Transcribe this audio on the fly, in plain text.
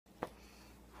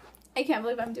I can't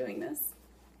believe I'm doing this.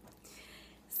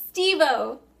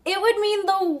 SteveO, it would mean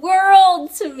the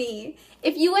world to me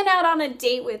if you went out on a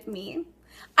date with me.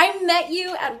 I met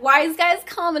you at Wiseguys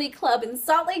Comedy Club in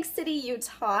Salt Lake City,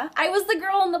 Utah. I was the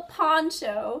girl in the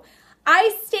poncho.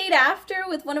 I stayed after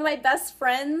with one of my best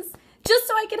friends just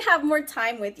so I could have more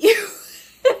time with you.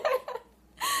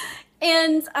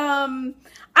 And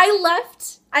I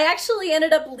left. I actually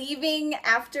ended up leaving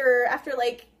after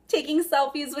like taking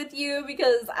selfies with you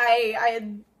because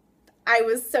I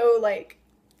was so like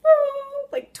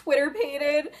Twitter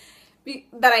pated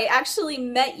that I actually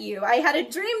met you. I had a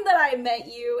dream that I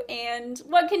met you, and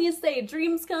what can you say?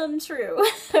 Dreams come true,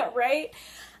 right?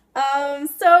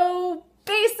 So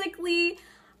basically,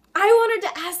 I wanted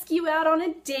to ask you out on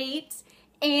a date,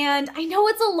 and I know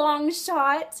it's a long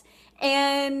shot,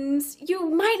 and you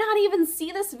might not even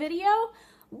see this video,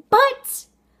 but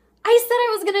I said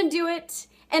I was gonna do it,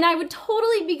 and I would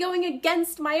totally be going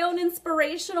against my own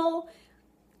inspirational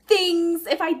things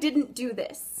if I didn't do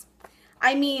this.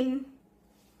 I mean,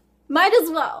 might as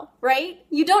well, right?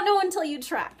 You don't know until you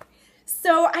try.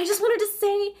 So I just wanted to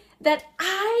say that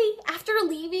after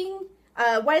leaving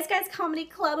Wiseguys Comedy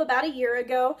Club about a year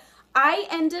ago, I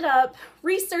ended up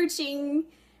researching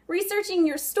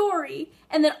your story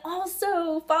and then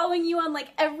also following you on like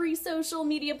every social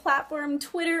media platform,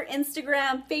 Twitter,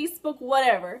 Instagram, Facebook,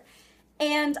 whatever.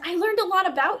 And I learned a lot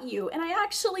about you, and I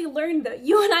actually learned that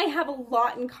you and I have a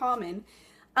lot in common.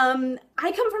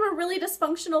 I come from a really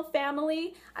dysfunctional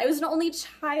family. I was an only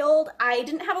child. I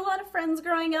didn't have a lot of friends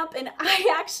growing up, and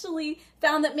I actually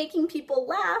found that making people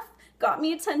laugh got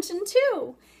me attention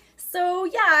too. So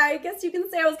yeah, I guess you can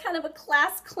say I was kind of a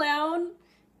class clown.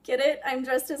 Get it? I'm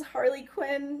dressed as Harley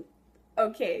Quinn.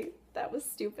 Okay, that was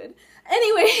stupid.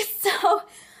 Anyway, so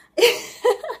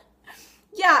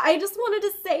yeah, I just wanted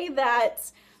to say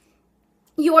that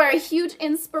you are a huge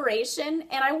inspiration,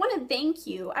 and I want to thank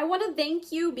you. I want to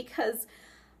thank you because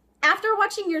after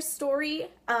watching your story,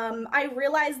 I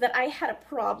realized that I had a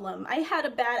problem. I had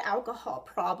a bad alcohol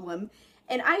problem,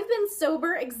 and I've been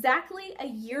sober exactly a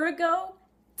year ago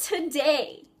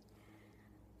today.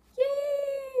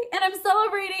 Yay! And I'm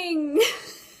celebrating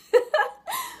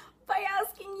by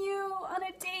asking you on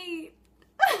a date.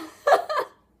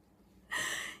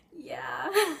 Yeah.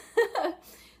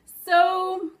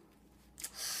 So,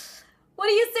 what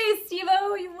do you say,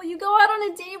 SteveO? Will you go out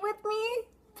on a date with me?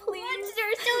 Please?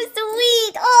 You're so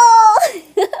sweet. Oh!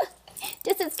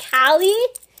 This is Callie.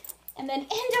 And then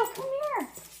Endo, come here.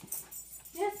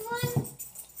 This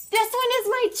one is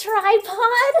my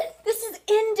tripod. This is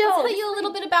Endo. I'll tell you a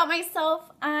little bit about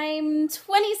myself. I'm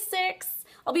 26.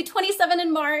 I'll be 27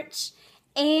 in March.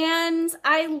 And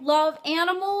I love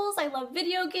animals. I love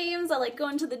video games. I like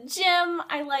going to the gym.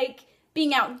 I like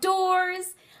being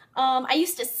outdoors. I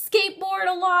used to skateboard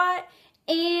a lot.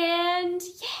 And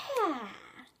yeah,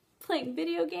 playing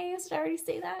video games. Did I already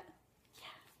say that?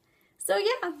 Yeah. So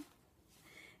yeah.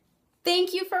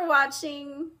 Thank you for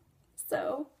watching.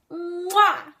 So,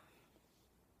 mwah!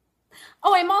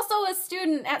 Oh, I'm also a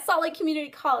student at Salt Lake Community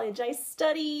College. I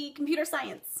study computer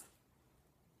science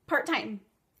part-time,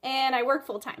 and I work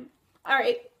full-time. All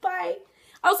right, bye.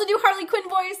 I also do Harley Quinn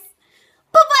voice.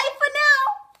 Bye-bye for now.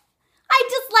 I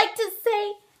just like to